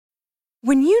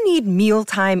When you need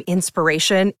mealtime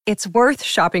inspiration, it's worth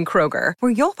shopping Kroger,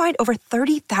 where you'll find over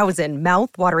 30,000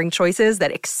 mouth-watering choices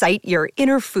that excite your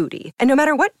inner foodie. And no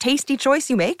matter what tasty choice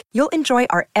you make, you'll enjoy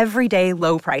our everyday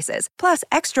low prices, plus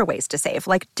extra ways to save,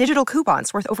 like digital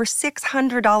coupons worth over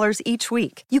 $600 each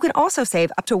week. You can also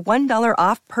save up to $1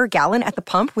 off per gallon at the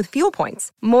pump with fuel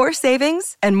points. More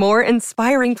savings and more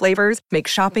inspiring flavors make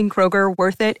shopping Kroger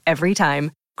worth it every time.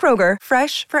 Kroger,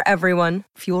 fresh for everyone.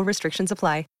 Fuel restrictions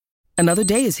apply. Another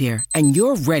day is here, and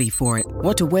you're ready for it.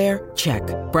 What to wear? Check.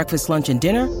 Breakfast, lunch, and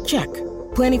dinner? Check.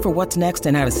 Planning for what's next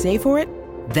and how to save for it?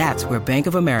 That's where Bank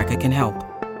of America can help.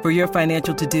 For your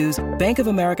financial to-dos, Bank of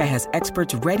America has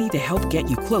experts ready to help get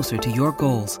you closer to your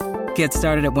goals. Get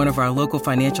started at one of our local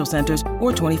financial centers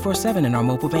or 24/7 in our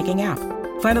mobile banking app.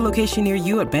 Find a location near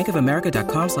you at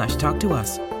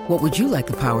bankofamerica.com/talktous. What would you like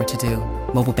the power to do?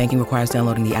 Mobile banking requires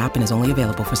downloading the app and is only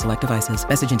available for select devices.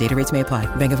 Message and data rates may apply.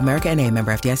 Bank of America N.A.,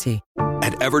 member FDIC.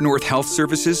 At Evernorth Health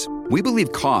Services, we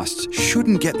believe costs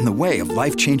shouldn't get in the way of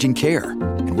life-changing care,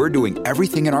 and we're doing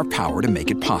everything in our power to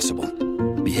make it possible.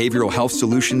 Behavioral health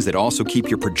solutions that also keep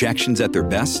your projections at their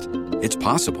best? It's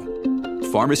possible.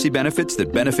 Pharmacy benefits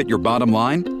that benefit your bottom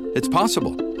line? It's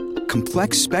possible.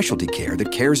 Complex specialty care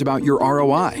that cares about your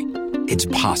ROI? It's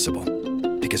possible.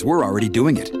 Because we're already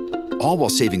doing it. All while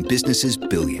saving businesses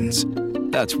billions.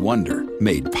 That's Wonder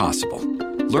made possible.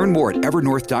 Learn more at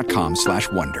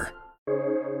evernorth.com/wonder.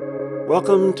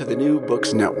 Welcome to the New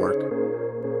Books Network.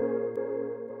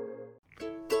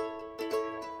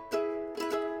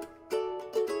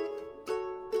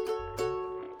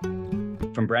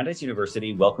 From Brandeis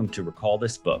University, welcome to Recall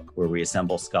This Book, where we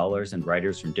assemble scholars and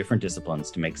writers from different disciplines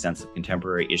to make sense of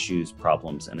contemporary issues,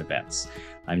 problems, and events.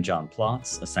 I'm John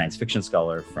Plotz, a science fiction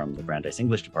scholar from the Brandeis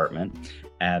English Department.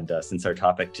 And since our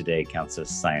topic today counts as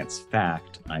science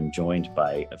fact, I'm joined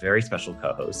by a very special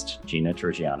co-host, Gina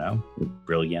Turgiano,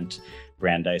 brilliant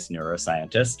Brandeis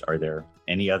neuroscientist. Are there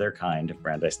any other kind of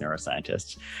Brandeis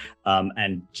neuroscientists?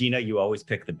 And Gina, you always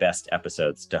pick the best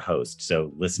episodes to host.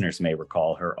 So listeners may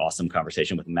recall her awesome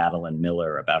conversation with Madeline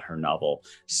Miller about her novel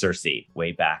Circe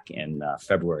way back in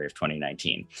February of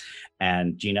 2019.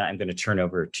 And Gina, I'm going to turn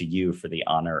over to you for the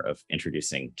honor of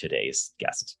introducing today's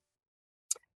guest.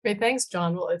 Great. Thanks,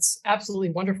 John. Well, it's absolutely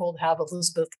wonderful to have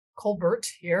Elizabeth Kolbert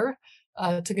here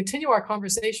to continue our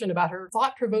conversation about her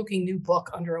thought-provoking new book,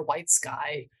 Under a White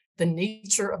Sky, The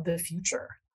Nature of the Future.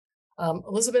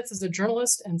 Elizabeth is a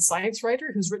journalist and science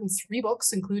writer who's written 3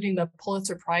 books, including the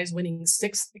Pulitzer Prize-winning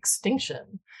Sixth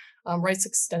Extinction, writes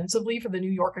extensively for the New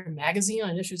Yorker magazine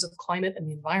on issues of climate and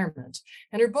the environment.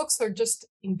 And her books are just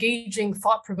engaging,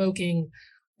 thought-provoking,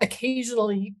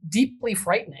 occasionally deeply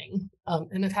frightening,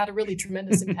 and have had a really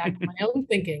tremendous impact on my own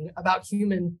thinking about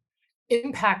human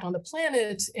impact on the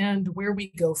planet and where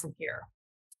we go from here.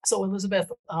 So Elizabeth,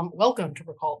 welcome to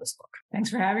Recall This Book. Thanks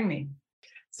for having me.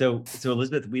 So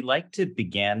Elizabeth, we like to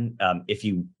begin, if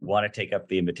you want to take up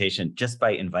the invitation, just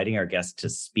by inviting our guests to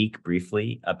speak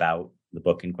briefly about the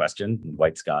book in question,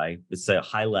 White Sky. It's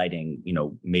highlighting,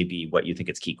 maybe what you think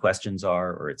its key questions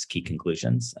are or its key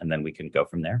conclusions, and then we can go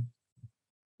from there.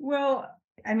 Well,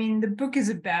 I mean, the book is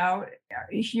about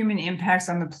human impacts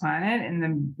on the planet in the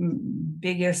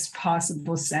biggest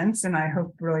possible sense, and I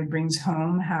hope really brings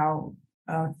home how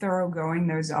thoroughgoing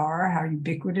those are, how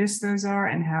ubiquitous those are,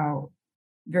 and how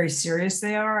very serious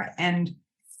they are. And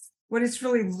what it's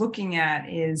really looking at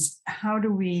is how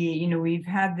do we, we've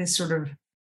had this sort of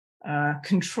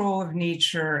control of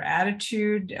nature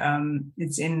attitude.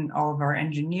 It's in all of our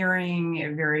engineering,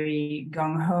 a very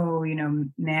gung-ho,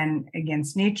 man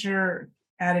against nature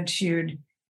attitude.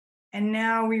 And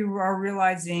now we are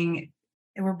realizing,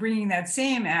 and we're bringing that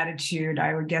same attitude,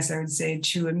 I would say,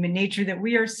 to a nature that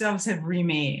we ourselves have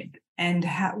remade. And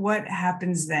what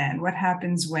happens then? What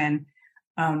happens when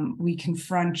we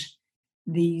confront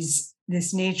this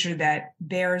nature that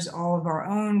bears all of our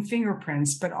own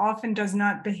fingerprints, but often does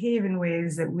not behave in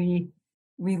ways that we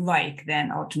like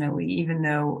then ultimately, even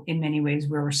though in many ways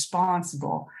we're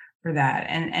responsible for that.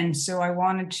 And so I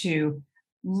wanted to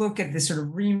look at this sort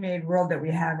of remade world that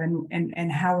we have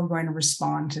and how we're going to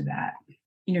respond to that.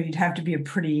 You'd have to be a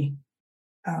pretty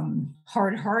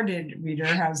hard-hearted reader,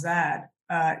 how's that,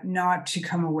 not to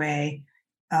come away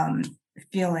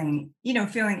feeling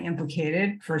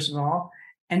implicated, first of all,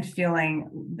 and feeling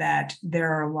that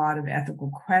there are a lot of ethical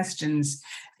questions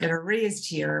that are raised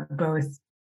here, both,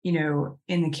 in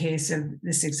the case of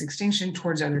the sixth extinction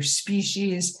towards other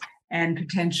species and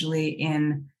potentially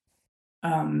in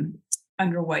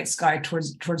Under White Sky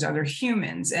towards other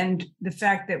humans. And the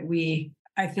fact that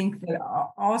I think that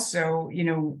also,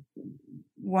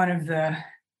 one of the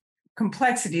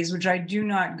complexities, which I do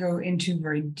not go into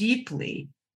very deeply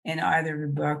in either of the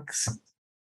books,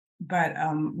 but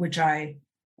which I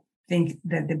think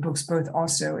that the books both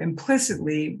also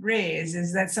implicitly raise,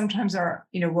 is that sometimes our,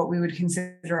 what we would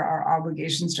consider our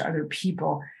obligations to other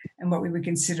people and what we would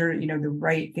consider, the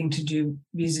right thing to do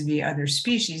vis-a-vis other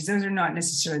species, those are not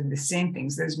necessarily the same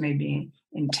things. Those may be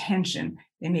in tension.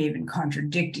 They may even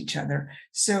contradict each other.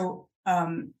 So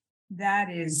that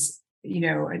is,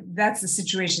 that's the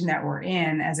situation that we're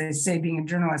in. As I say, being a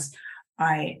journalist,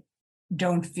 I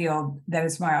don't feel that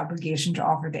it's my obligation to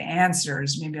offer the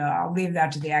answers. Maybe I'll leave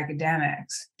that to the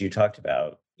academics. You talked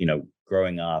about,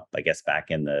 growing up, I guess, back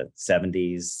in the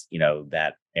 70s,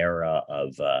 that era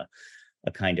of a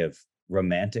kind of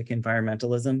romantic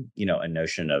environmentalism, a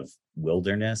notion of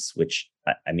wilderness, which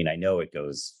I know it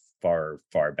goes far,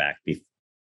 far back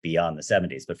beyond the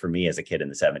 70s. But for me as a kid in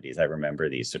the 70s, I remember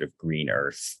these sort of green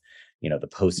earth, the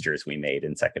posters we made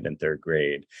in second and third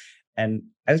grade. And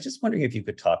I was just wondering if you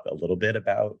could talk a little bit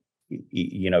about,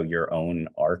 your own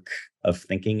arc of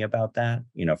thinking about that,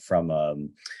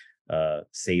 from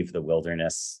save the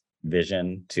wilderness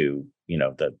vision to,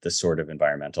 the sort of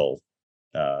environmental,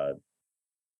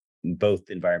 both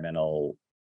environmental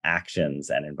actions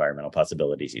and environmental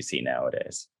possibilities you see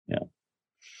nowadays.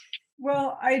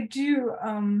 Well, I do.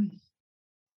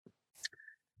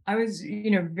 I was,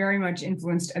 very much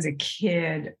influenced as a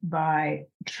kid by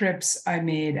trips I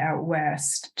made out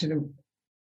west to the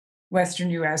Western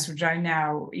US, which I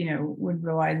now, would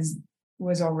realize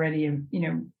was already a,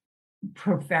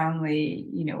 profoundly,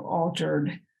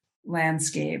 altered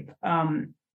landscape.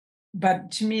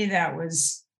 But to me, that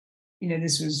was,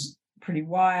 this was pretty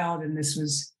wild and this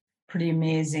was pretty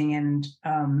amazing. And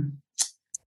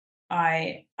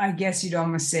I guess you'd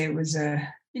almost say it was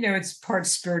it's part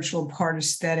spiritual, part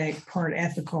aesthetic, part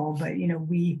ethical, but,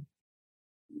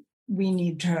 we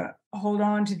need to hold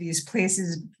on to these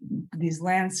places, these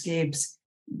landscapes,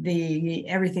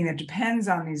 everything that depends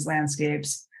on these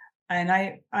landscapes. And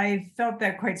I felt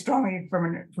that quite strongly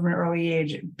from an early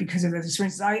age because of those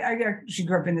experiences. I actually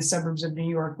grew up in the suburbs of New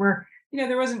York where,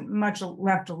 there wasn't much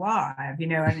left alive,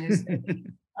 and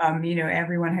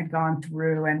everyone had gone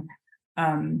through and,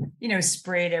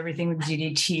 sprayed everything with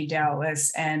DDT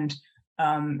doubtless. And,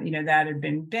 that had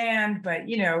been banned, but,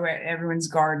 everyone's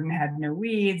garden had no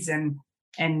weeds. And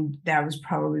that was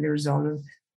probably the result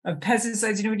of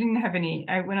pesticides. We didn't have any,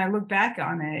 when I look back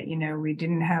on it, we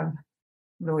didn't have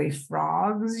really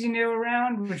frogs,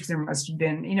 around, which there must have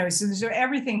been, so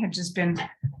everything had just been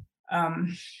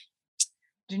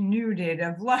denuded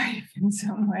of life in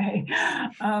some way.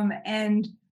 And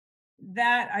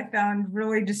that I found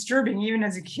really disturbing, even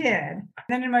as a kid.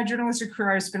 Then in my journalistic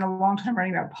career, I spent a long time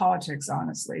writing about politics,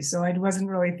 honestly. So I wasn't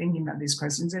really thinking about these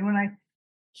questions. And when I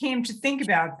came to think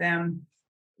about them,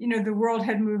 the world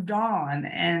had moved on,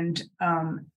 and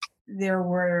there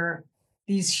were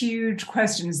these huge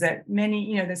questions that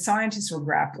many, that scientists were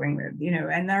grappling with,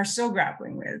 and are still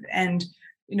grappling with. And,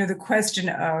 the question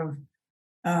of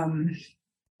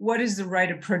what is the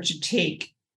right approach to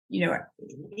take?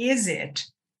 Is it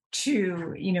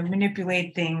to,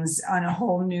 manipulate things on a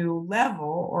whole new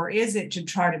level, or is it to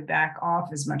try to back off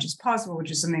as much as possible,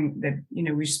 which is something that,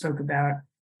 we spoke about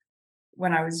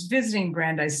when I was visiting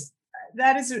Brandeis.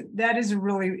 That is a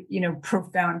really,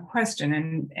 profound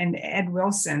question. And Ed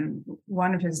Wilson,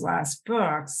 one of his last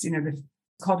books,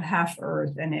 called Half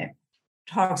Earth, and it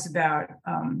talks about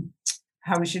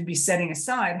how we should be setting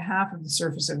aside half of the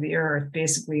surface of the earth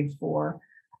basically for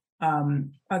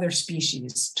other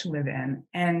species to live in.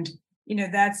 And,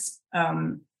 that's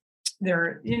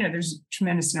there's a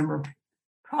tremendous number of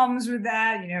problems with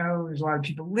that. There's a lot of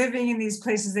people living in these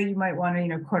places that you might want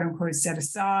to, quote unquote, set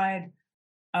aside.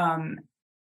 And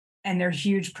there are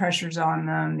huge pressures on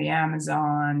them, the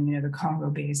Amazon, the Congo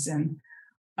Basin.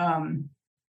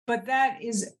 But that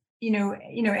is,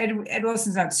 Ed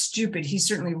Wilson's not stupid. He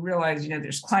certainly realized,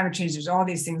 there's climate change, there's all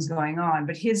these things going on.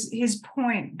 But his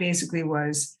point basically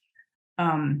was,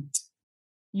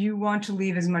 you want to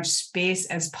leave as much space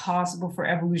as possible for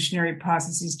evolutionary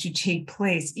processes to take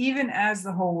place, even as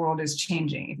the whole world is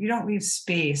changing. If you don't leave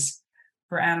space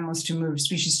for animals to move,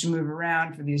 species to move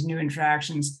around, for these new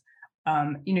interactions,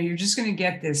 you're just going to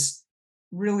get this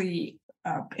really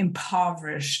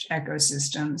impoverished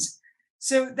ecosystems.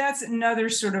 So that's another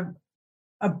sort of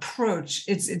approach.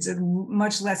 It's a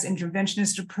much less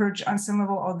interventionist approach on some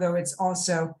level, although it's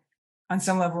also on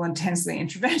some level intensely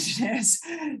interventionist.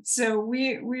 So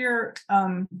we are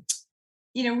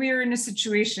in a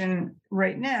situation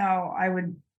right now, I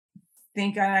would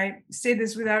think, and I say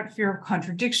this without fear of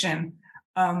contradiction,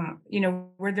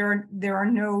 where there are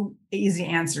no easy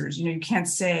answers. You can't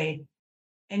say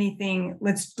anything,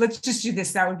 let's just do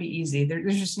this, that would be easy.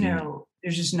 There's just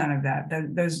none of that.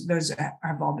 Those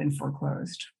have all been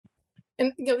foreclosed.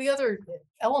 And the other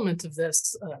element of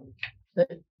this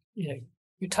that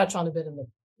you touch on a bit in the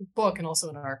book and also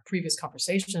in our previous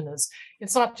conversation is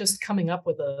it's not just coming up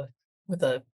with a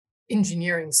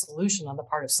engineering solution on the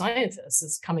part of scientists.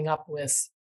 It's coming up with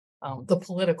the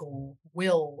political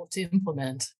will to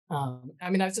implement. I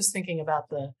was just thinking about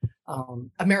the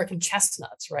American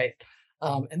chestnuts, right?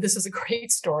 And this is a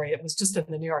great story. It was just in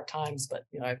the New York Times, but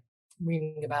I've been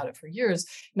reading about it for years.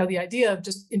 The idea of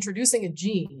just introducing a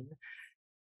gene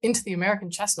into the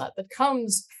American chestnut that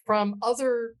comes from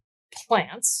other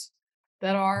plants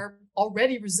that are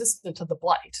already resistant to the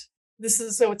blight. It's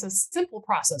a simple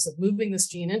process of moving this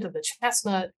gene into the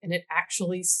chestnut, and it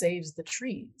actually saves the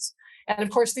trees. And of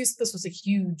course, this was a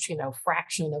huge,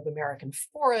 fraction of American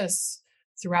forests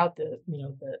throughout the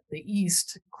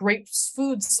East. Great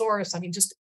food source.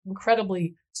 Just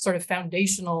incredibly sort of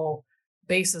foundational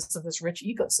basis of this rich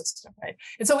ecosystem, right?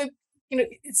 And so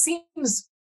it seems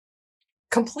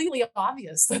completely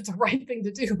obvious that the right thing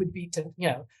to do would be to,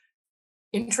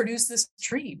 introduce this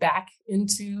tree back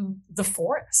into the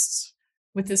forests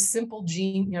with this simple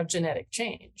genetic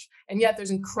change. And yet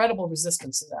there's incredible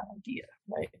resistance to that idea,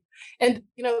 right? And,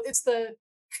 it's the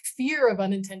fear of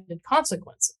unintended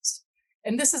consequences.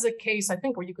 And this is a case, I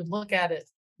think, where you could look at it,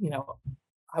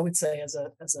 I would say as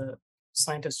a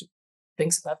scientist who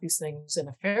thinks about these things in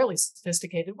a fairly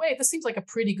sophisticated way, this seems like a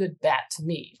pretty good bet to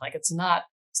me. Like it's not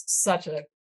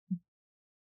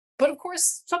but of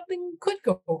course something could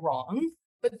go wrong,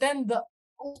 but then the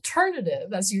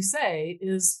alternative, as you say,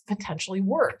 is potentially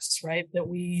worse, right? That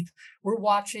we're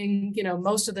watching,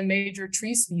 most of the major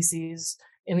tree species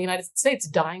in the United States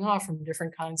dying off from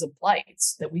different kinds of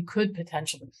blights that we could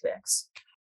potentially fix.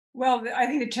 Well, I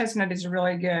think the chestnut is a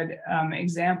really good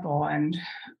example. And,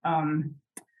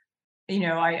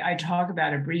 I talk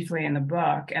about it briefly in the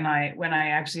book. And when I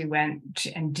actually went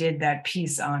and did that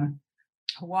piece on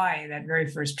Hawaii, that very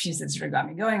first piece that sort of got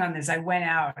me going on this, I went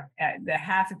out at the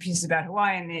half a piece about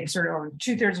Hawaii, and they sort of over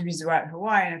 2/3 of the piece is about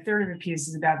Hawaii, and a third of the piece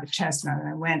is about the chestnut. And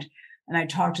I went and I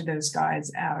talked to those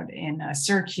guys out in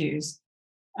Syracuse.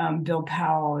 Bill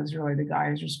Powell is really the guy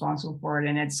who's responsible for it.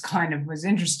 And it's kind of was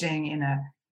interesting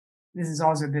this is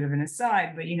also a bit of an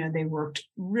aside, but, they worked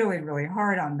really, really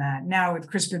hard on that. Now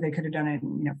with CRISPR, they could have done it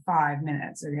in, 5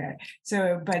 minutes. Okay.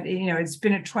 So, but, it's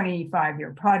been a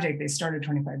 25-year project. They started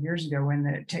 25 years ago when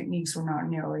the techniques were not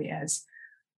nearly as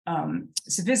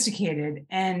sophisticated.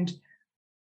 And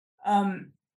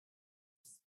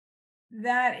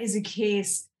that is a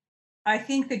case, I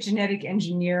think that genetic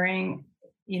engineering,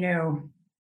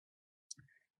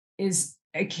 is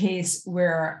a case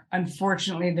where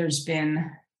unfortunately there's been,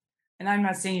 and I'm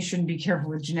not saying you shouldn't be careful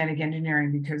with genetic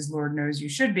engineering because Lord knows you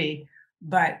should be,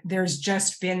 but there's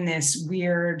just been this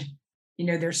weird,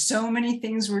 there's so many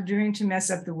things we're doing to mess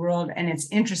up the world. And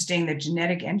it's interesting that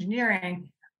genetic engineering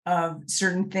of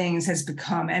certain things has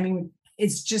become,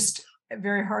 it's just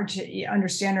very hard to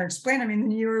understand or explain.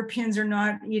 The Europeans are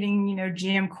not eating,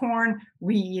 GM corn.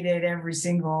 We eat it every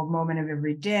single moment of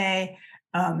every day.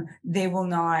 They will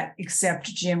not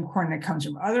accept GM corn that comes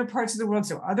from other parts of the world.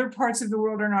 So other parts of the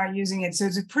world are not using it. So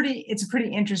it's pretty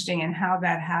interesting, and how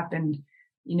that happened.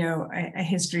 A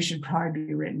history should probably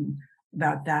be written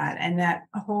about that. And that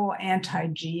whole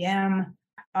anti-GM,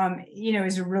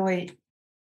 is a really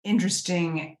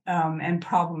interesting and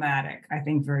problematic. I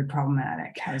think very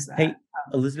problematic. How's that? Hey,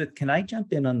 Elizabeth, can I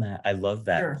jump in on that? I love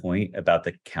that point about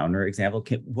the counter example.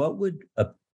 What would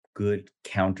a good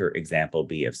counter example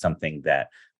be of something that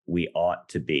we ought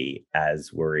to be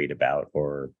as worried about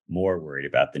or more worried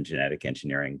about than genetic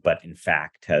engineering, but in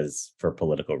fact has, for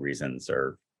political reasons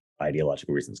or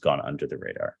ideological reasons, gone under the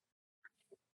radar?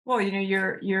 Well,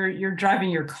 you're driving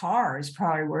your car is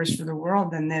probably worse for the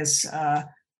world than this, putting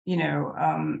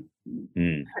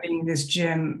this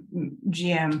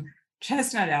GM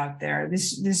chestnut out there.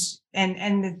 This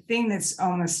and the thing that's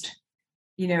almost,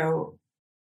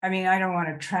 I don't want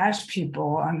to trash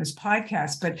people on this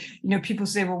podcast, but, people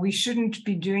say, well, we shouldn't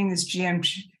be doing this GM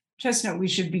chestnut. We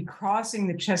should be crossing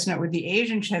the chestnut with the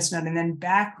Asian chestnut and then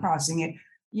back crossing it.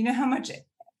 You know how much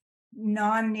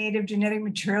non-native genetic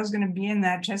material is going to be in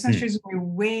that chestnut tree? Is going to be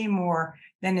way more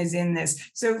than is in this.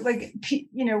 So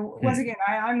once again,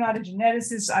 I'm not a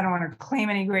geneticist. I don't want to claim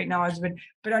any great knowledge,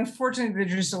 but unfortunately,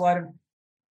 there's just a lot of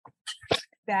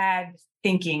bad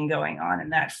thinking going on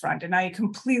in that front. And I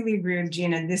completely agree with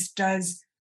Gina. This does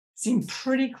seem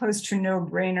pretty close to a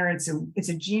no-brainer. It's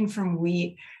a gene from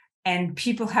wheat. And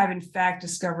people have in fact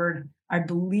discovered, I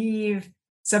believe,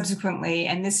 subsequently,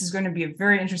 and this is going to be a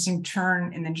very interesting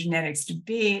turn in the genetics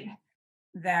debate,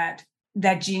 that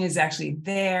gene is actually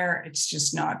there, it's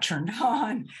just not turned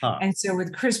on. And so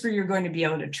with CRISPR, you're going to be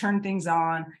able to turn things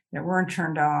on that weren't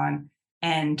turned on,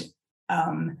 and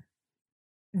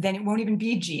then it won't even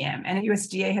be GM. And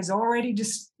USDA has already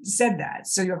just said that.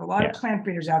 So you have a lot of plant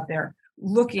breeders out there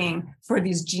looking for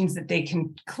these genes that they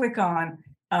can click on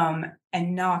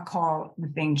and not call the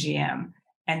thing GM.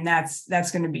 And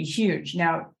that's going to be huge.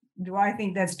 Now, do I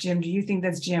think that's GM? Do you think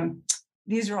that's GM?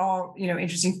 These are all,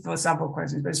 interesting philosophical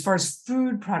questions. But as far as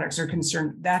food products are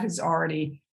concerned, that has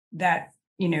already,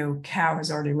 cow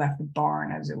has already left the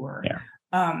barn, as it were. Yeah.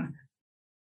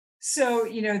 So,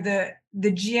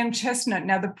 the GM chestnut.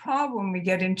 Now, the problem we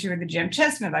get into with the GM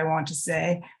chestnut, I want to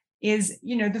say, is,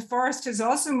 the forest has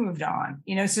also moved on,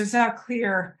 so it's not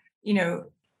clear,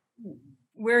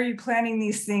 where are you planting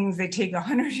these things? They take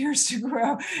 100 years to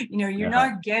grow. You're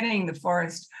not getting the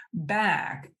forest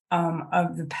back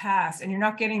of the past, and you're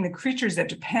not getting the creatures that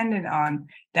depended on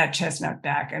that chestnut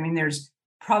back. I mean, there's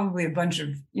probably a bunch of,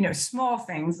 small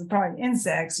things, probably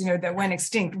insects, that went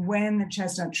extinct when the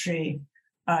chestnut tree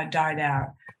died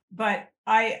out. But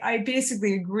I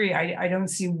basically agree. I don't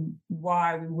see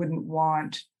why we wouldn't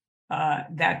want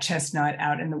that chestnut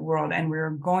out in the world. And we're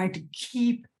going to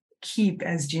keep,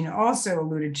 as Gina also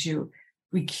alluded to,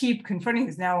 we keep confronting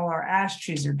this. Now all our ash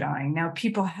trees are dying. Now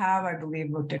people have, I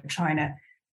believe, looked at trying to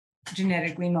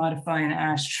genetically modify an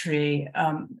ash tree.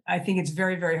 I think it's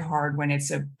very, very hard when it's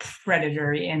a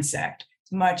predatory insect.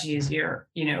 It's much easier,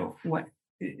 what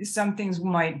some things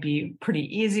might be pretty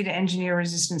easy to engineer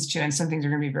resistance to, and some things are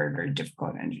going to be very, very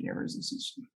difficult to engineer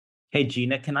resistance to. Hey,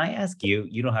 Gina, can I ask you,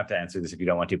 you don't have to answer this if you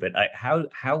don't want to, but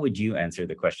how would you answer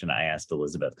the question I asked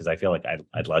Elizabeth? Because I feel like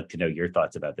I'd like to know your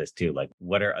thoughts about this too. Like,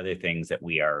 what are other things that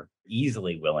we are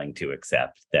easily willing to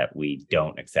accept that we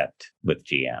don't accept with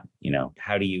GM?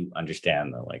 How do you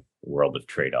understand the world of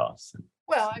trade-offs?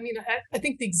 Well, I mean, I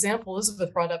think the example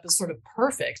Elizabeth brought up is sort of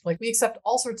perfect. Like, we accept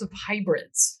all sorts of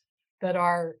hybrids that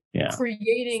are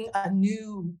creating a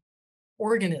new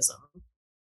organism.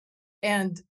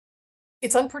 And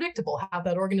it's unpredictable how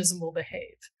that organism will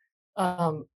behave.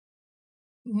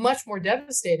 Much more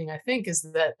devastating, I think, is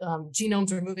that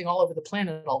genomes are moving all over the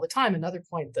planet all the time. Another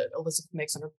point that Elizabeth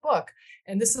makes in her book.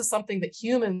 And this is something that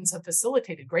humans have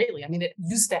facilitated greatly. I mean, it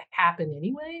used to happen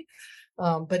anyway,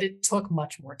 but it took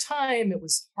much more time. It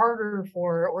was harder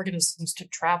for organisms to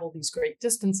travel these great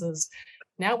distances.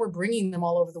 Now we're bringing them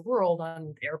all over the world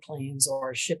on airplanes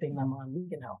or shipping them on,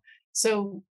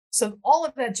 So all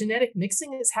of that genetic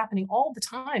mixing is happening all the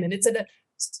time, and it's at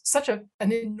such an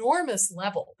enormous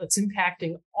level that's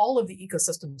impacting all of the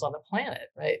ecosystems on the planet,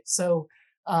 right? So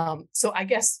I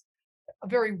guess a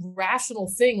very rational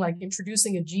thing like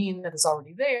introducing a gene that is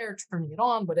already there, turning it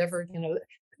on, whatever,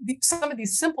 some of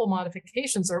these simple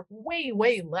modifications are way,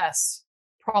 way less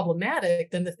problematic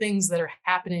than the things that are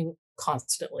happening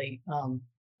constantly,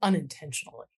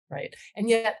 unintentionally, right? And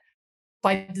yet,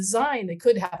 by design, they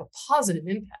could have a positive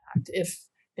impact if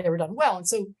they were done well. And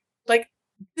so,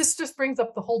 this just brings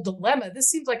up the whole dilemma. This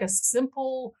seems like a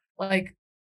simple,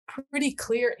 pretty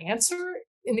clear answer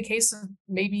in the case of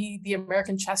maybe the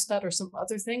American chestnut or some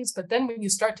other things. But then when you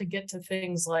start to get to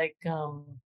things like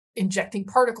injecting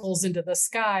particles into the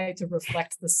sky to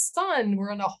reflect the sun,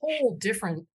 we're on a whole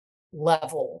different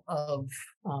level of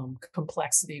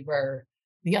complexity where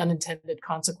the unintended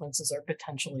consequences are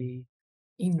potentially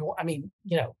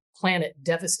planet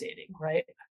devastating, right?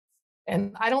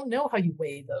 And I don't know how you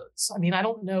weigh those. I mean, I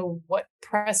don't know what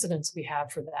precedents we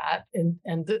have for that.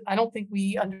 I don't think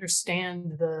we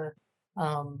understand the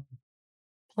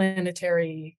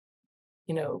planetary,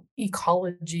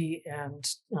 ecology and,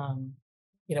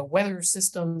 weather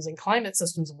systems and climate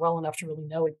systems well enough to really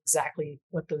know exactly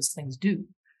what those things do.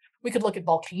 We could look at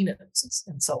volcanoes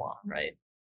and so on, right?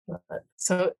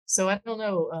 So I don't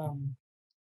know.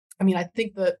 I mean, I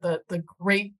think the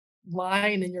great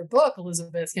line in your book,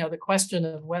 Elizabeth, the question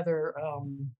of whether,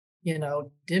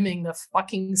 dimming the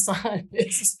fucking sun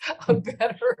is a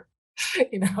better,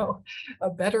 a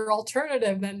better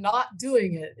alternative than not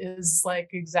doing it is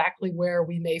exactly where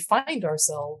we may find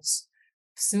ourselves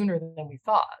sooner than we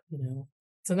thought,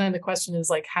 So then the question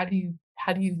is how do you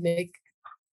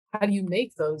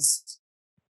make those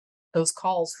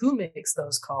calls? Who makes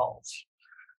those calls?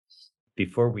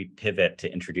 Before we pivot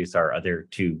to introduce our other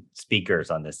two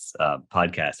speakers on this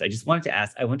podcast, I just wanted to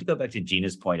ask, I want to go back to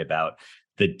Gina's point about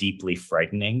the deeply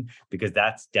frightening, because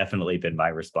that's definitely been my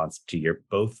response to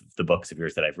both the books of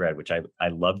yours that I've read, which I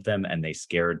loved them and they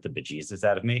scared the bejesus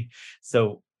out of me.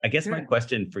 So I guess my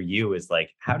question for you is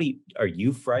are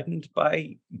you frightened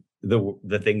by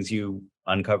the things you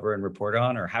uncover and report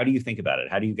on? Or how do you think about it?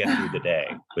 How do you get through the day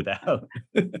without?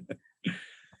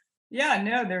 Yeah,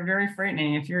 no, they're very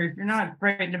frightening. If you're not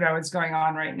frightened about what's going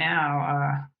on right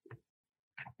now,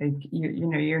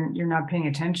 you're not paying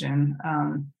attention.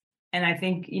 And I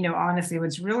think, honestly,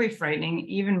 what's really frightening,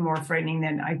 even more frightening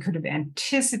than I could have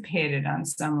anticipated on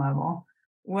some level,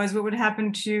 was what would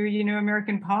happen to,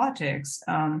 American politics.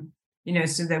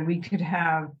 So that we could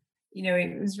have,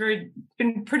 it's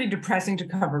been pretty depressing to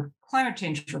cover climate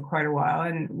change for quite a while.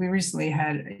 And we recently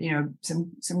had,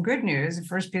 some good news, the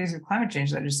first piece of climate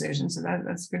change legislation. So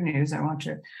that's good news. I want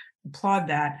to applaud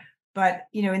that. But,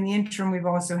 in the interim, we've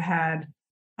also had,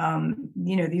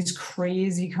 these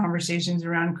crazy conversations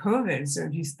around COVID. So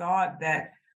if you thought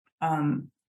that,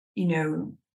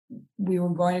 we were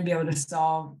going to be able to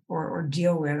solve or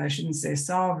deal with, I shouldn't say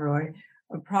solve really,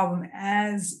 a problem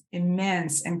as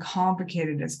immense and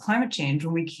complicated as climate change,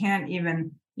 when we can't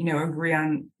even, agree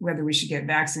on whether we should get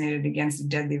vaccinated against a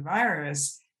deadly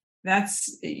virus,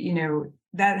 that's,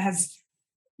 that has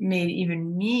made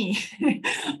even me,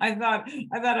 I thought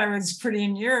I was pretty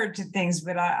inured to things,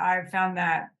 but I found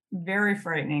that very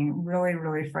frightening, really,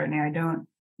 really frightening. I don't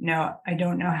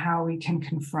know how we can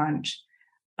confront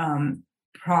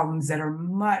problems that are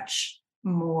much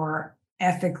more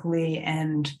ethically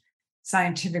and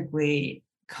scientifically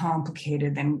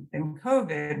complicated than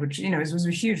COVID, which was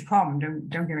a huge problem.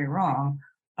 Don't get me wrong,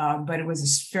 but it was a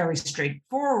fairly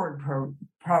straightforward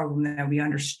problem that we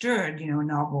understood. A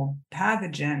novel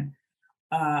pathogen.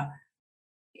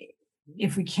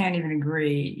 If we can't even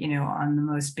agree, on the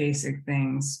most basic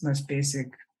things,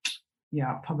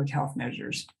 public health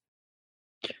measures.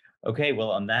 Okay, well,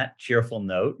 on that cheerful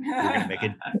note, we're going to make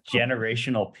a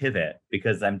generational pivot,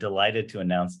 because I'm delighted to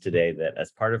announce today that as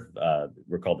part of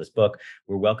Recall This Book,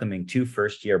 we're welcoming 2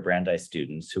 first-year Brandeis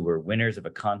students who were winners of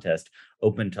a contest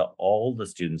open to all the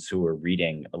students who were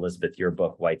reading, Elizabeth, your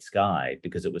book, White Sky,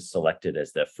 because it was selected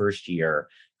as the first-year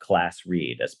class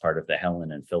read as part of the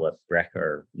Helen and Philip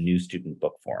Brecher New Student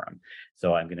Book Forum.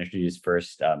 So I'm going to introduce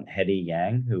first Hedy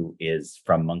Yang, who is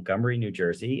from Montgomery, New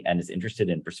Jersey, and is interested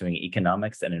in pursuing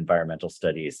economics and environmental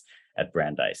studies at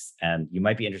Brandeis. And you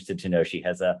might be interested to know she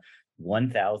has a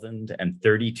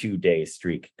 1,032-day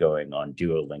streak going on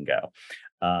Duolingo.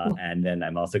 And then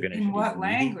I'm also going to introduce— In what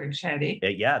language, Hedy?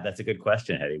 Yeah, that's a good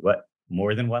question, Hedy. What,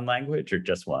 more than one language or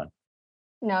just one?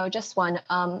 No, just one.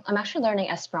 I'm actually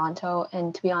learning Esperanto,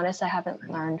 and to be honest, I haven't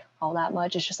learned all that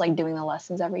much. It's just like doing the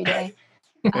lessons every day.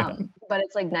 But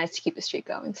it's like nice to keep the streak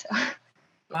going. So.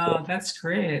 Oh, that's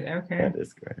great. Okay. That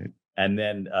is great. And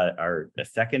then our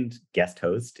second guest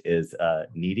host is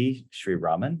Nidhi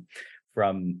Sriraman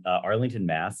from Arlington,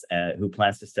 Mass., who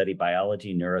plans to study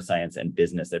biology, neuroscience, and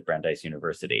business at Brandeis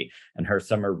University. And her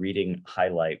summer reading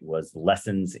highlight was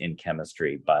Lessons in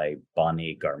Chemistry by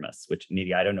Bonnie Garmus, which,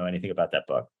 Nidhi, I don't know anything about that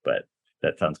book, but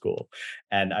that sounds cool.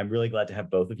 And I'm really glad to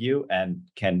have both of you. And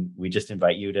can we just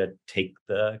invite you to take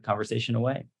the conversation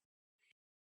away?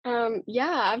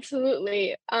 Yeah,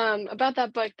 absolutely. About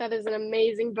that book, that is an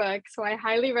amazing book. So I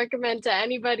highly recommend to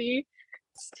anybody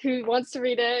who wants to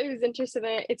read it, who's interested in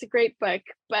it. It's a great book.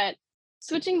 But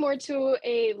switching more to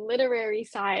a literary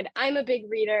side, I'm a big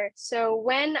reader. So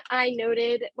when I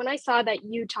saw that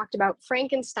you talked about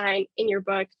Frankenstein in your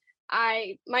book,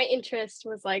 my interest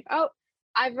was like, oh,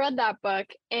 I've read that book.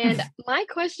 And my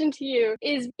question to you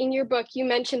is, in your book, you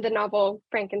mentioned the novel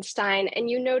Frankenstein, and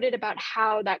you noted about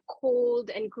how that cold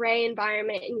and gray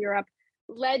environment in Europe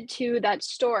led to that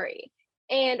story.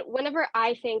 And whenever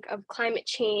I think of climate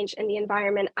change and the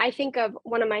environment, I think of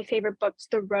one of my favorite books,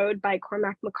 The Road by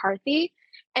Cormac McCarthy.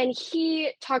 And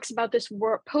he talks about this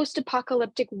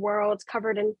post-apocalyptic world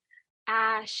covered in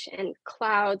ash and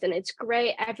clouds, and it's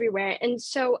gray everywhere. And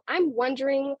so I'm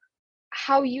wondering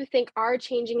how you think our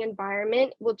changing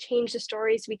environment will change the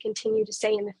stories we continue to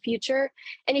say in the future.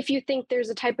 And if you think there's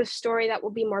a type of story that will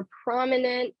be more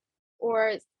prominent,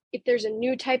 or if there's a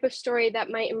new type of story that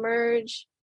might emerge.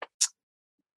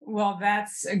 Well,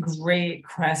 that's a great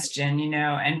question,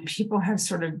 and people have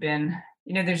sort of been,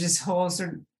 there's this whole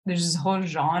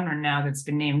genre now that's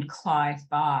been named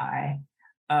cli-fi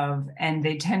and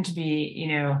they tend to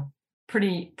be,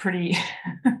 pretty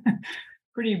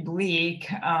pretty bleak,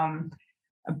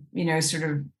 sort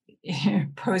of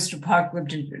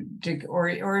post-apocalyptic or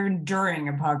even during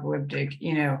apocalyptic,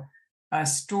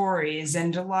 stories.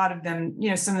 And a lot of them,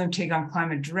 some of them take on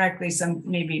climate directly, some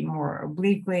maybe more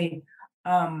obliquely.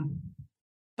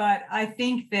 But I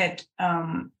think that,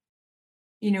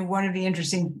 one of the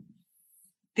interesting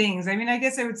things, I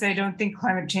guess I would say I don't think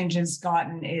climate change has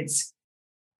gotten its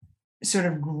sort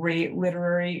of great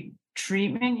literary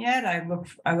treatment yet. I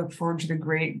look forward to the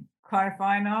great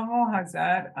sci-fi novel. How's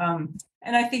that?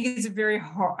 And I think it's a very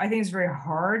hard. I think it's a very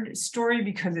hard story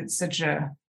because it's such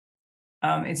a.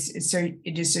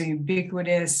 It is so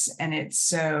ubiquitous and it's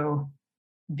so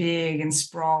big and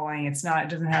sprawling. It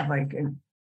doesn't have like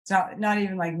it's not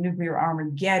even like nuclear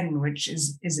Armageddon, which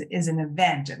is an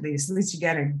event at least. At least you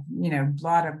get a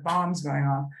lot of bombs going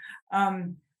off.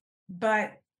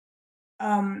 But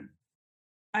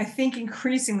I think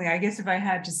increasingly, I guess if I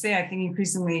had to say, I think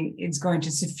increasingly it's going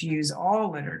to suffuse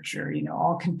all literature.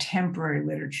 All contemporary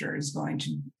literature is going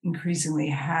to increasingly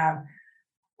have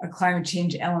a climate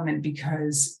change element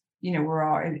because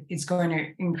it's going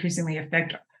to increasingly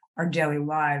affect our daily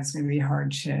lives. It's going to be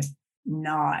hard to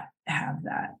not have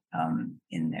that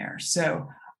in there. So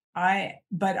I'm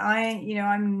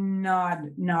not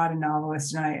a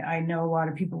novelist, and I know a lot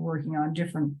of people working on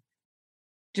different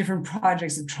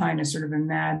projects of trying to sort of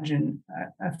imagine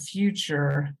the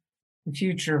future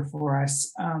for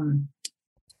us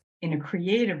in a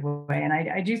creative way. And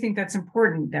I do think that's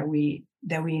important that we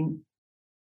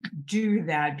do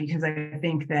that, because I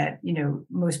think that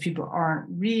most people aren't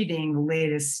reading the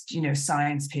latest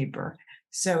science paper.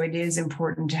 So it is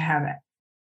important to have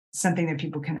something that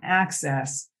people can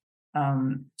access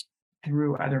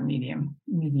through other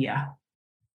media.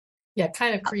 Yeah,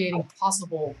 kind of creating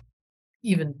possible,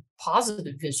 even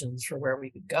positive visions for where we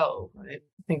could go. I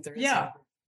think there is.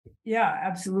 Yeah,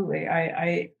 absolutely.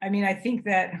 I mean, I think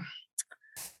that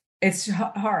it's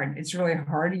hard. It's really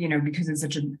hard, because it's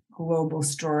such a global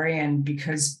story, and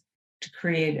because to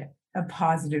create a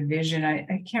positive vision.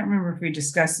 I can't remember if we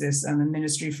discussed this on the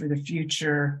Ministry for the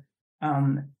Future.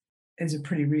 Is a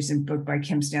pretty recent book by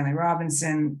Kim Stanley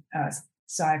Robinson,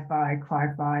 sci-fi,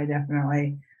 cli-fi,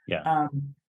 definitely. Yeah.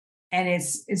 And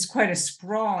it's quite a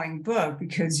sprawling book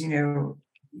because,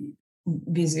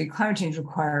 vis-a-vis climate change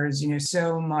requires,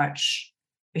 so much,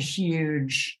 a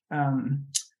huge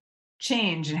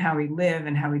change in how we live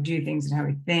and how we do things and how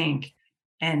we think.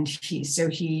 And he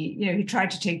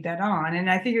tried to take that on. And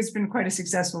I think it's been quite a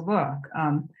successful book.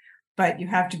 But you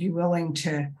have to be willing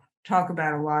to talk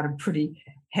about a lot of pretty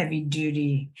heavy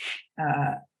duty,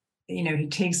 he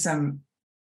takes some,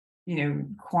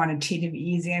 quantitative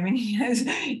easing. I mean,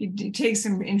 he takes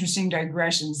some interesting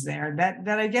digressions there that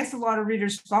I guess a lot of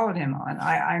readers followed him on.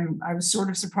 I was sort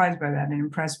of surprised by that and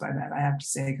impressed by that, I have to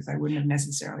say, because I wouldn't have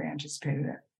necessarily anticipated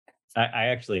it. I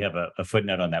actually have a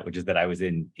footnote on that, which is that I was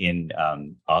in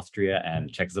Austria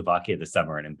and Czechoslovakia this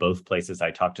summer, and in both places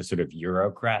I talked to sort of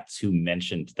Eurocrats who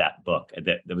mentioned that book.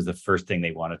 That was the first thing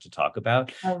they wanted to talk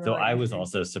about. Oh, really? So I was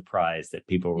also surprised that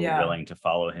people were willing to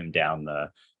follow him down the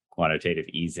quantitative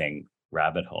easing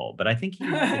rabbit hole. But I think he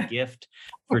has a gift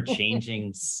for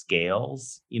changing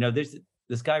scales. There's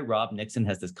this guy, Rob Nixon,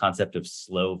 has this concept of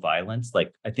slow violence.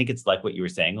 Like, I think it's like what you were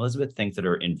saying, Elizabeth, things that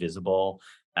are invisible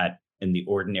in the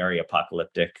ordinary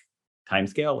apocalyptic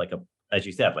timescale, as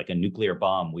you said, like a nuclear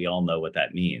bomb. We all know what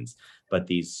that means, but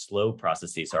these slow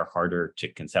processes are harder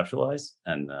to conceptualize.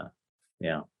 And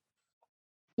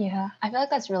Yeah, I feel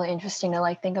like that's really interesting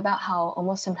to think about how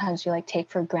almost sometimes we take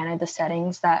for granted the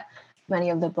settings that many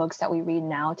of the books that we read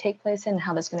now take place in, and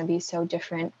how that's going to be so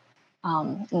different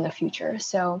in the future.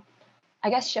 So I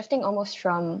guess shifting almost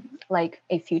from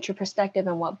a future perspective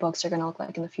and what books are going to look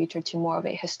like in the future to more of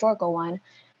a historical one.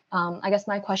 I guess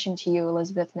my question to you,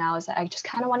 Elizabeth, now is that I just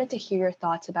kind of wanted to hear your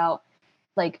thoughts about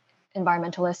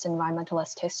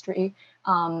environmentalist history.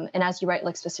 And as you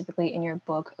write specifically in your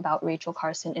book about Rachel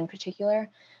Carson in particular,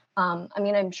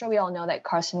 I'm sure we all know that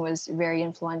Carson was very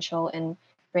influential in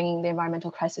bringing the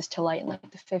environmental crisis to light in the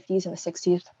 50s and the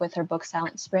 60s with her book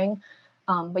Silent Spring.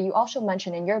 But you also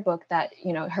mentioned in your book that,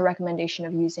 her recommendation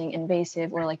of using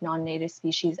invasive or non-native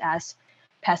species as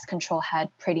pest control had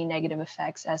pretty negative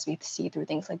effects, as we see through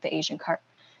things like the Asian carp.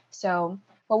 So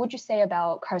what would you say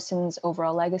about Carson's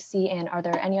overall legacy? And are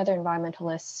there any other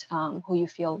environmentalists who you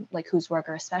feel whose work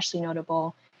are especially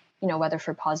notable, whether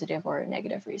for positive or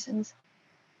negative reasons?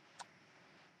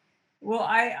 Well,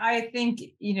 I think,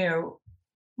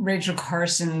 Rachel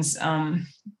Carson's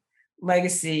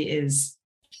legacy is,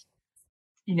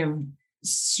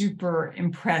 super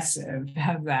impressive.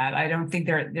 Have that. I don't think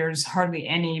there's hardly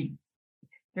any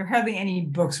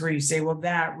books where you say, well,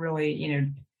 that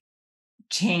really,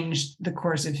 changed the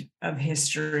course of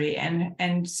history,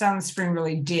 and Silent Spring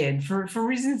really did for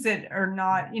reasons that are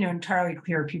not, entirely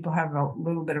clear. People have a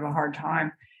little bit of a hard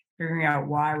time figuring out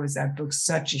why was that book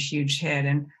such a huge hit.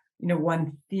 And,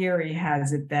 one theory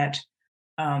has it that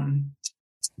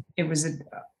it was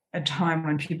a time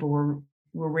when people were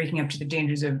waking up to the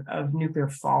dangers of nuclear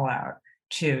fallout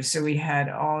too. So we had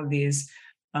all of these,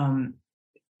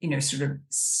 sort of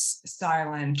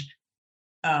silent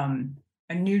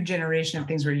a new generation of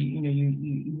things where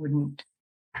you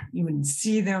wouldn't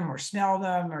see them or smell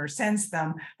them or sense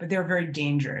them, but they're very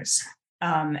dangerous.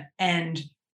 And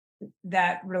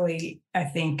that really, I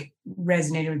think,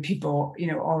 resonated with people,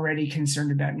 already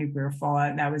concerned about nuclear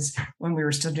fallout. And that was when we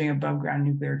were still doing above ground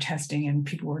nuclear testing, and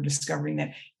people were discovering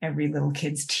that every little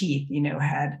kid's teeth,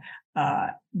 had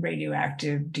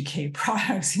radioactive decay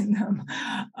products in them.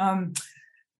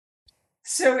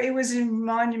 So it was a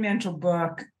monumental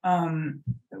book,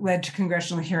 led to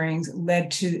congressional hearings, led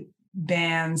to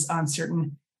bans on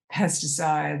certain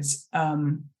pesticides,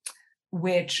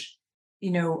 which,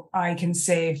 I can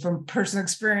say from personal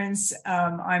experience,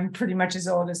 I'm pretty much as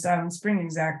old as Silent Spring,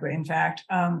 exactly. In fact,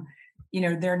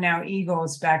 there are now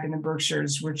eagles back in the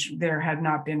Berkshires, which there had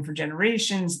not been for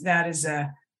generations. That is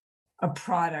a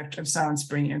product of Silent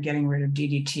Spring, getting rid of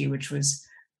DDT, which was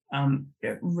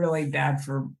really bad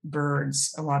for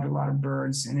birds, a lot of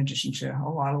birds, in addition to a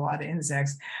lot of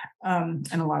insects, and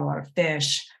a lot of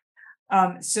fish.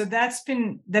 So that's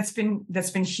been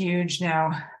huge.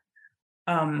 Now,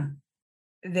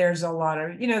 there's a lot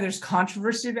of, there's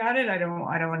controversy about it. I don't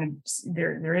want to,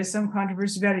 there is some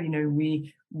controversy about it.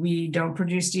 We don't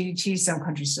produce DDT. Some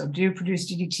countries still do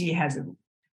produce DDT. Has it,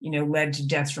 led to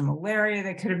deaths from malaria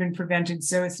that could have been prevented.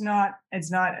 So it's not a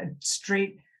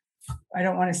straight, I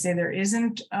don't want to say there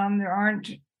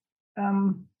aren't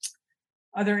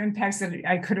other impacts that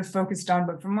I could have focused on,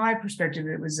 but from my perspective,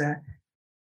 it was a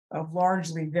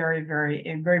largely very, very,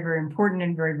 very, very important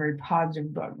and very, very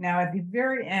positive book. Now, at the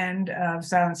very end of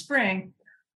Silent Spring,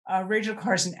 Rachel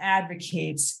Carson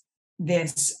advocates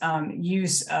this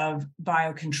use of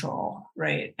biocontrol,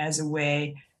 right, as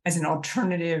an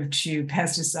alternative to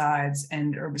pesticides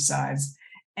and herbicides.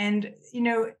 And,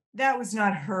 that was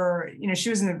not her, she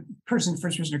wasn't the first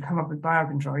person to come up with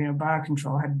biocontrol.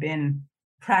 Biocontrol had been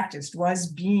practiced, was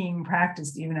being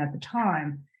practiced even at the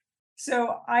time.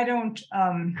 So I don't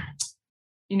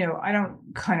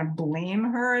kind of blame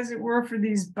her, as it were, for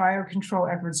these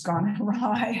biocontrol efforts gone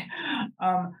awry.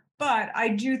 But I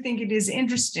do think it is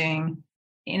interesting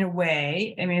in a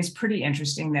way. I mean, it's pretty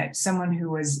interesting that someone who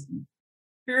was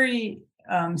very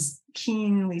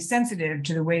keenly sensitive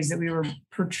to the ways that we were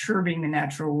perturbing the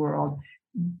natural world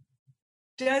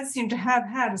does seem to have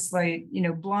had a slight,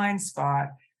 blind spot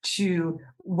to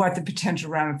what the potential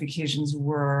ramifications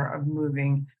were of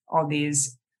moving all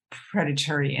these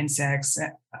predatory insects.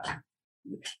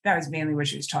 That was mainly what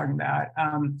she was talking about,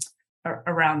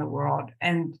 around the world.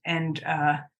 And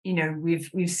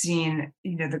we've seen,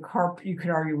 the carp, you could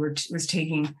argue, was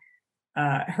taking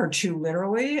her too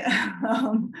literally.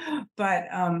 But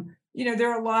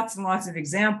there are lots and lots of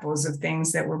examples of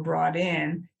things that were brought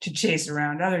in to chase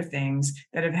around other things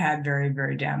that have had very,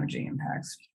 very damaging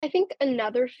impacts. I think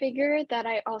another figure that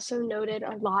I also noted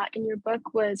a lot in your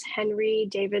book was Henry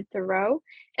David Thoreau.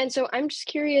 And so I'm just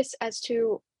curious as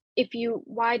to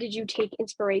why did you take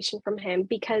inspiration from him?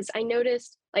 Because I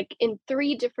noticed like in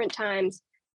 3 different times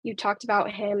you talked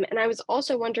about him. And I was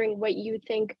also wondering what you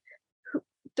think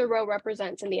Thoreau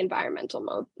represents in the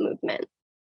environmental movement.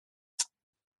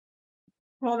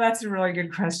 Well, that's a really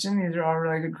good question. These are all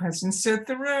really good questions. So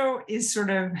Thoreau is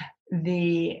sort of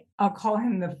I'll call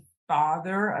him the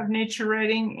father of nature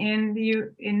writing in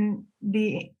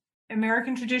the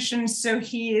American tradition. So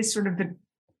he is sort of the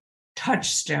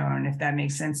touchstone, if that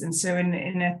makes sense. And so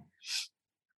in a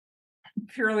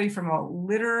purely from a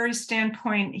literary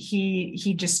standpoint,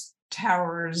 he just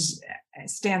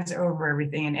stands over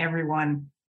everything, and everyone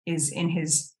is in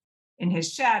his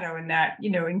shadow, and that,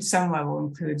 in some level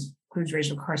includes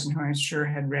Rachel Carson, who I'm sure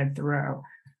had read Thoreau.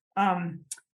 And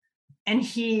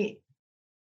he,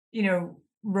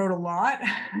 wrote a lot.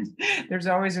 There's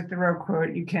always a Thoreau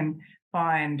quote you can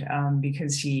find,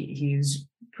 because he's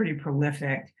pretty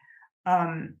prolific.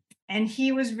 And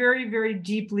he was very, very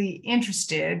deeply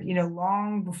interested,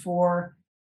 long before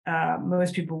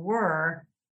most people were,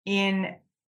 in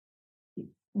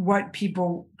what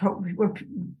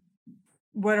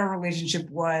our relationship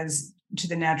was to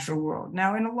the natural world.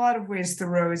 Now, in a lot of ways,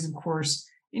 Thoreau is, of course,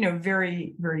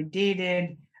 very, very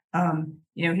dated.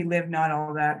 He lived not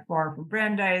all that far from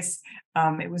Brandeis.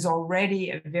 It was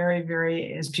already a very,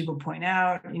 very, as people point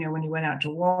out, when he went out to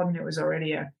Walden, it was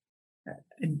already a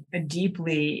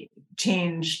deeply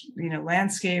changed,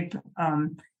 landscape.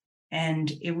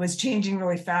 And it was changing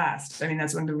really fast. I mean,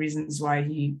 that's one of the reasons why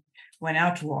he went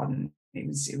out to Walden.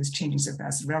 It was changing so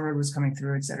fast. The railroad was coming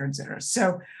through, et cetera, et cetera.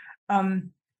 So, I've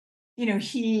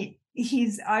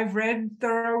read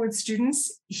Thoreau with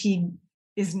students. He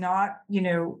is not,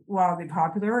 wildly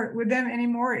popular with them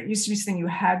anymore. It used to be something you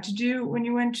had to do when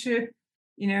you went to,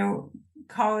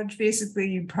 college, basically,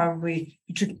 you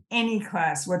took any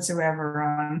class whatsoever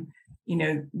on,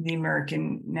 the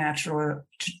American naturalist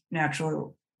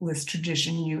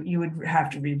tradition, you would have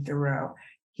to read Thoreau.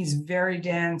 He's very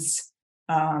dense.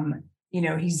 He's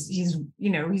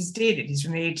dated. He's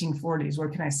from the 1840s.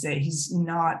 What can I say? He's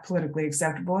not politically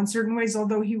acceptable in certain ways,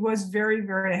 although he was very,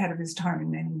 very ahead of his time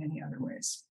in many, many other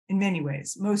ways. In many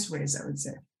ways, most ways, I would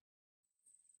say.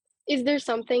 Is there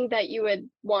something that you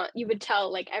would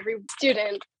tell like every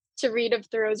student to read of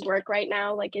Thoreau's work right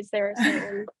now? Like, is there a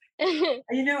certain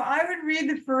I would read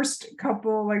the first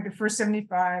couple, like the first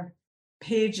 75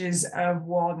 pages of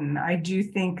Walden. I do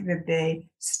think that they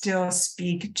still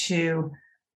speak to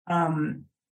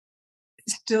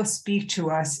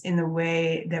us in the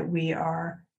way that we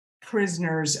are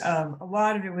prisoners of. A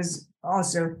lot of it was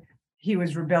also, he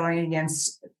was rebelling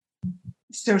against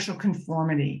social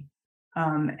conformity,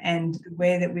 and the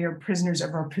way that we are prisoners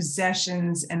of our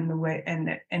possessions, and the way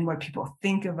and what people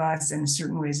think of us, and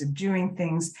certain ways of doing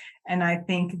things. And I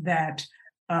think that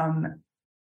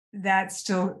that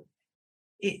still,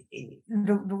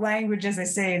 the language, as I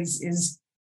say, is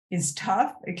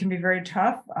tough. It can be very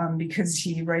tough, because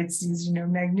he writes these,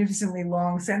 magnificently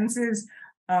long sentences.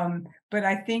 But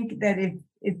I think that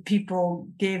if people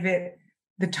gave it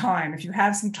the time, if you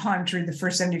have some time to read the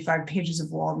first 75 pages of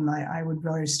Walden, I would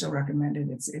really still recommend it.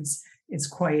 It's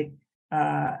quite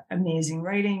amazing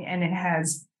writing, and it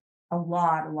has a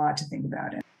lot to think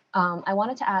about it. I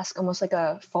wanted to ask almost like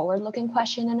a forward-looking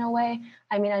question in a way.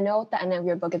 I mean, I know at the end of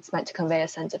your book, it's meant to convey a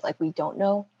sense of like, we don't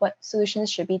know what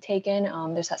solutions should be taken.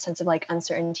 There's that sense of like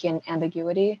uncertainty and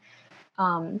ambiguity.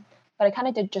 But I kind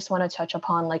of did just want to touch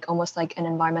upon like almost like an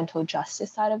environmental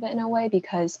justice side of it in a way,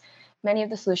 because many of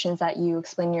the solutions that you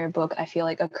explain in your book, I feel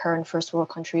like occur in first world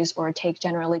countries or take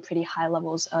generally pretty high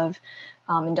levels of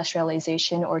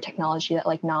industrialization or technology that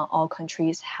like not all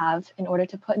countries have in order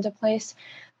to put into place.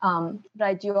 But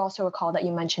I do also recall that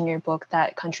you mentioned in your book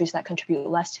that countries that contribute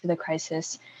less to the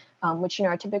crisis, which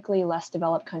are typically less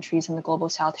developed countries in the global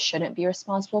south, shouldn't be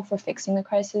responsible for fixing the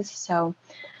crisis. So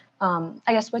I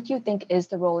guess, what do you think is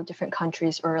the role of different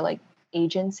countries or like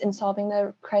agents in solving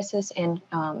the crisis? And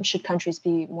should countries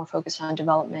be more focused on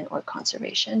development or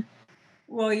conservation?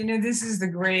 Well, this is the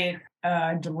great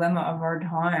dilemma of our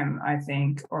time, I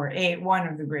think, or one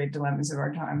of the great dilemmas of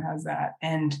our time. How's that?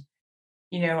 And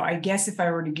I guess if I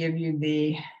were to give you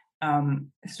the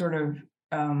sort of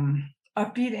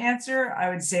upbeat answer, I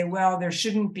would say, well, we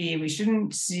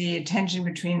shouldn't see a tension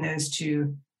between those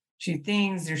two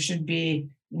things. There should be,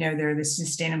 there are the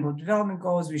sustainable development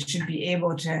goals. We should be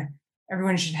able to,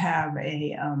 everyone should have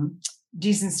a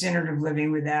decent standard of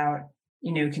living without,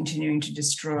 continuing to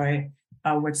destroy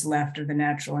what's left of the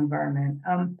natural environment.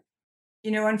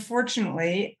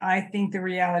 Unfortunately, I think the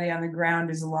reality on the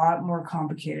ground is a lot more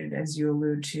complicated, as you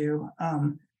allude to.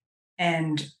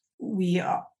 And we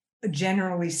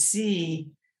generally see,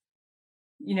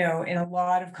 in a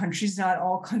lot of countries, not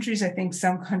all countries, I think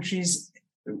some countries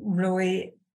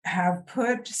really have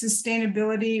put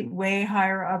sustainability way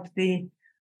higher up the,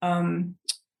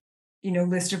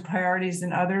 list of priorities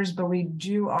than others, but we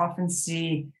do often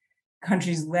see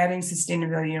countries letting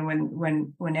sustainability,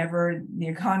 whenever the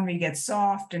economy gets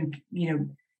soft and,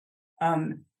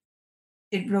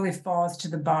 it really falls to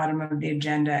the bottom of the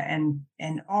agenda, and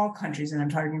all countries, and I'm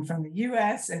talking from the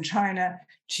US and China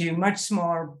to much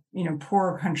smaller,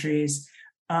 poorer countries,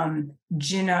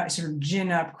 gin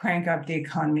up, crank up the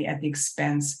economy at the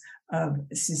expense of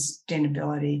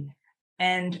sustainability.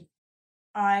 And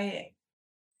I,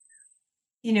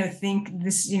 think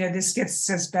this, this gets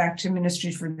us back to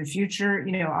Ministry for the Future,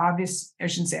 I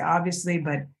shouldn't say obviously,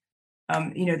 but,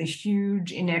 the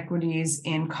huge inequities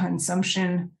in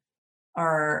consumption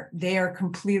are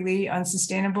completely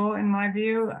unsustainable in my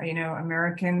view.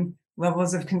 American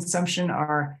levels of consumption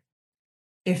are,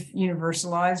 if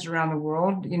universalized around the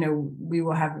world, we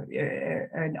will have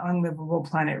an unlivable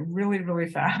planet really, really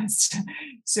fast.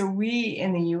 So we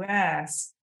in the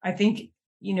US, I think,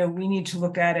 we need to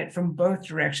look at it from both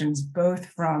directions, both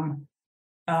from,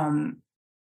 how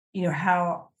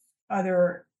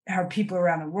people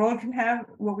around the world can have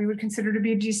what we would consider to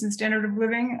be a decent standard of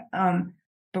living.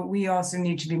 But we also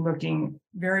need to be looking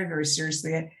very, very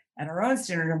seriously at our own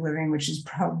standard of living, which is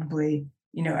probably,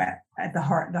 at the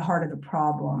heart of the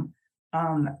problem.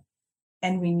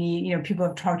 And we need, people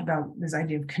have talked about this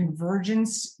idea of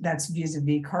convergence. That's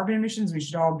vis-a-vis carbon emissions. We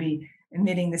should all be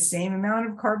emitting the same amount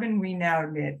of carbon. We now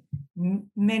emit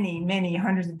many, many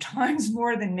hundreds of times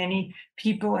more than many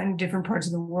people in different parts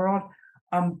of the world.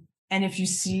 And if you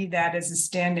see that as a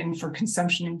stand-in for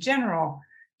consumption in general,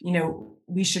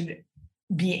 we should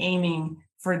be aiming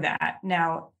for that.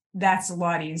 Now, that's a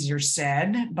lot easier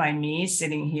said by me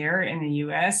sitting here in the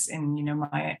US in,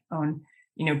 my own,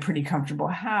 pretty comfortable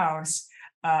house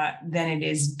than it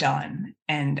is done.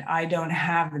 And I don't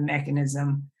have the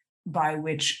mechanism by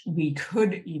which we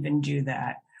could even do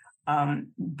that.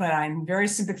 But I'm very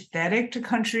sympathetic to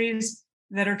countries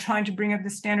that are trying to bring up the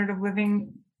standard of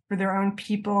living for their own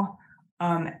people.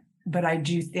 But I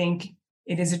do think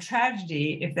it is a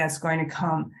tragedy if that's going to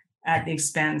come at the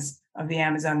expense of the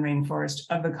Amazon rainforest,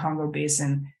 of the Congo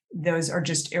Basin. Those are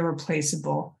just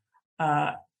irreplaceable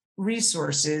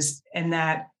resources. And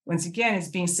that, once again, is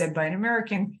being said by an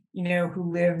American,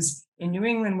 who lives in New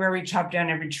England, where we chop down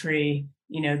every tree,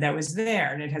 that was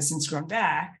there, and it has since grown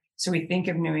back. So we think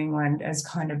of New England as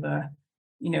kind of a,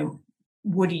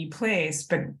 woody place.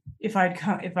 But if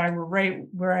I were right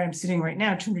where I'm sitting right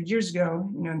now, 200 years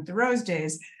ago, in Thoreau's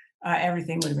days,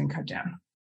 everything would have been cut down.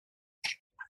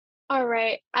 All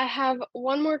right, I have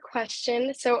one more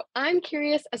question. So I'm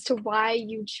curious as to why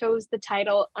you chose the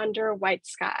title Under a White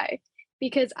Sky,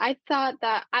 because I thought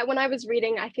that when I was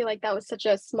reading, I feel like that was such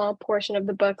a small portion of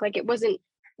the book. Like, it wasn't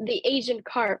the Asian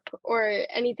carp or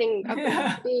anything of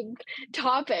a big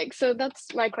topic. So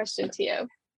that's my question to you.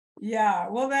 Yeah,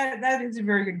 well, that is a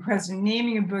very good question.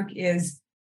 Naming a book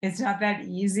it's not that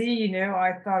easy.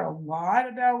 I thought a lot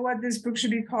about what this book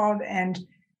should be called. And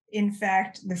in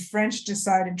fact, the French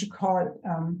decided to call it,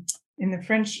 in the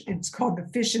French, it's called The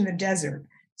Fish in the Desert.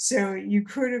 So you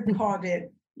could have called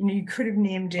it, you could have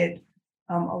named it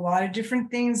a lot of different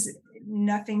things.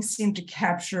 Nothing seemed to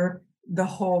capture the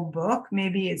whole book.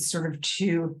 Maybe it's sort of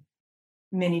too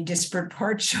many disparate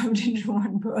parts shoved into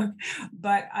one book.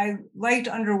 But I liked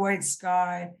Under White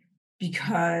Sky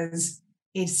because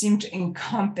it seemed to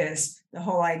encompass the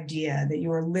whole idea that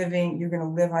you're going to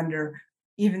live under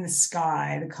even the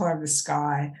sky. The color of the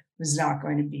sky was not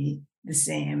going to be the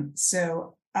same.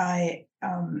 So that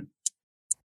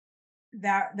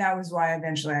was why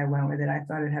eventually I went with it. I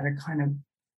thought it had a kind of,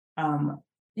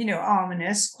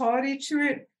 ominous quality to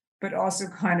it, but also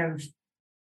kind of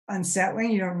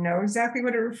unsettling. You don't know exactly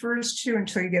what it refers to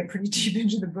until you get pretty deep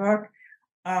into the book.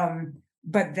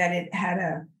 But that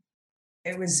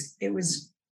it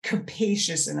was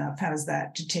capacious enough, how's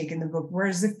that, to take in the book.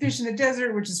 Whereas The Fish in the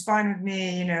Desert, which is fine with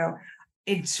me,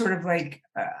 it's sort of like,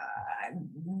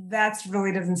 that's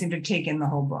really doesn't seem to take in the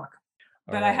whole book.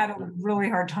 But I had a really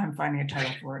hard time finding a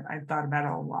title for it. I thought about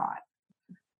it a lot.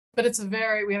 But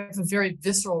we have a very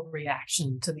visceral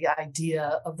reaction to the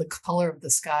idea of the color of the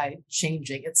sky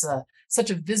changing. It's such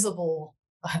a visible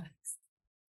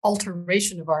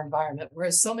alteration of our environment,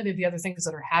 whereas so many of the other things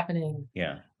that are happening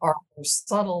are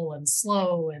subtle and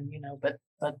slow, and but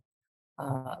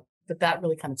that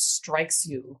really kind of strikes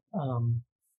you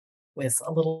with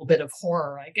a little bit of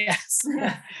horror, I guess.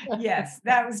 Yes,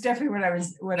 that was definitely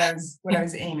what I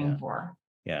was aiming for.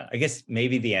 Yeah, I guess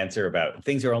maybe the answer about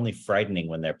things are only frightening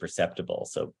when they're perceptible.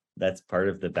 So that's part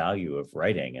of the value of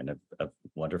writing and of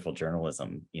wonderful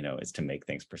journalism, is to make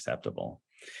things perceptible.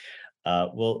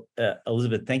 Well,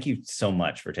 Elizabeth, thank you so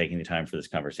much for taking the time for this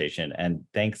conversation. And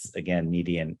thanks again,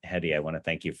 Nidhi and Hedy. I want to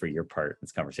thank you for your part in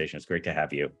this conversation. It's great to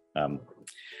have you.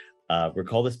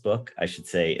 Recall This Book, I should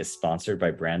say, is sponsored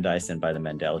by Brandeis and by the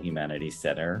Mandel Humanities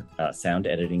Center. Sound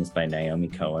editing is by Naomi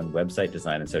Cohen. Website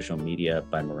design and social media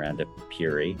by Miranda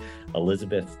Puri.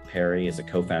 Elizabeth Perry is a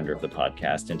co-founder of the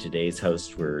podcast. And today's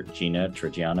hosts were Gina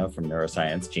Trigiano from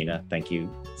Neuroscience. Gina, thank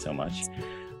you so much.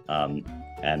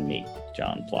 And me,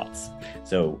 John Plotz.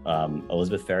 So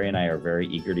Elizabeth Ferry and I are very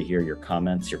eager to hear your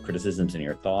comments, your criticisms, and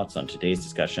your thoughts on today's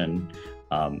discussion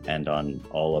and on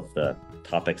all of the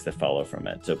topics that follow from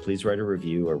it. So please write a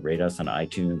review or rate us on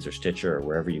iTunes or Stitcher or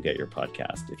wherever you get your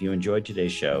podcast. If you enjoyed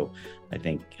today's show,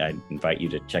 I invite you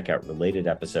to check out related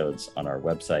episodes on our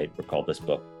website,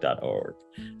 recallthisbook.org.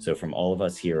 So from all of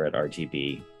us here at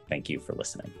RTB, thank you for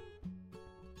listening.